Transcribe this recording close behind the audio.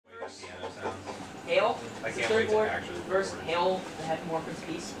I can't third wait to board. actually First, hail the heaven-born Prince of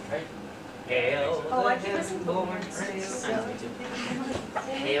Peace, right? Hail Oh, I the can listen to heaven-born it. Prince. Nice, me too.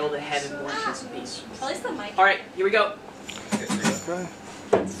 Hail the heaven-born Prince of Peace. At least the mic. All right, here we go. Okay.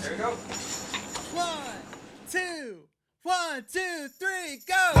 There we go. 1, 2, 1, 2, 3,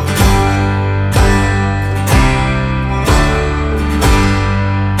 go!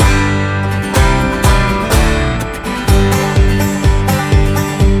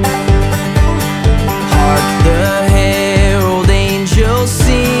 Hark the herald angels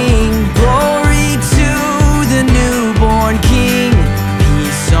sing, glory to the newborn King.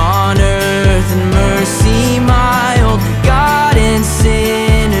 Peace on earth and mercy mild, God and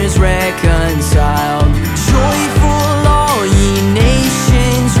sinners reconciled. Joyful all ye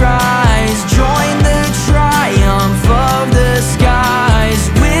nations rise, join the triumph of the skies.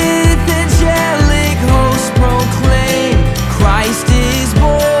 With angelic hosts proclaim, Christ is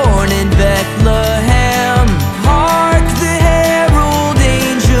born in Bethlehem. Hark the herald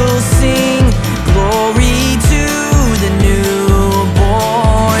angels sing, glory to the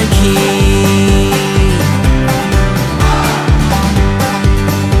newborn King.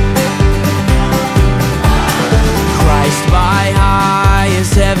 Christ by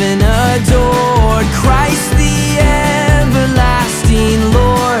highest heaven adored, Christ the everlasting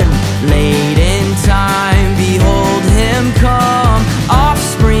Lord. Late in time, behold him come,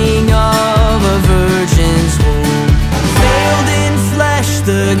 offspring of a virgin's womb. Veiled in flesh,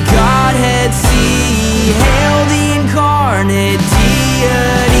 the Godhead see, hail the incarnate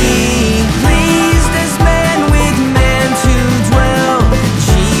deity. Pleased as man with man to dwell,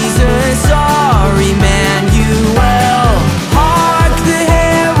 Jesus our Emmanuel. Hark the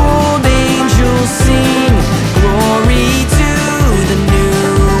herald angels sing, glory to the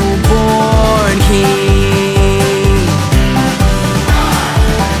newborn King.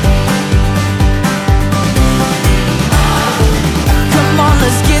 Come on,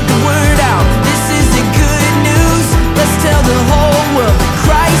 let's get the word out. This is the good news. Let's tell the whole world that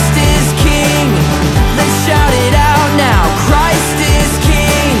Christ is King. Let's shout it out now. Christ is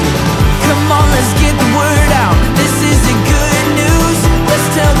King. Come on, let's get the word out. This is the good news. Let's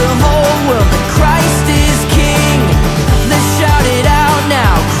tell the whole world that Christ is King. Let's shout it out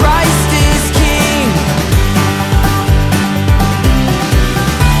now. Christ is King.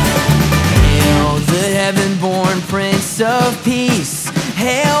 Hail the heaven-born Prince of Peace.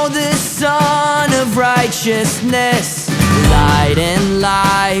 Hail the Son of Righteousness. Light and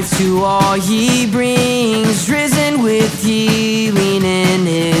life to all he brings, risen with healing in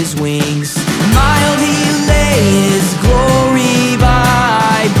his wings.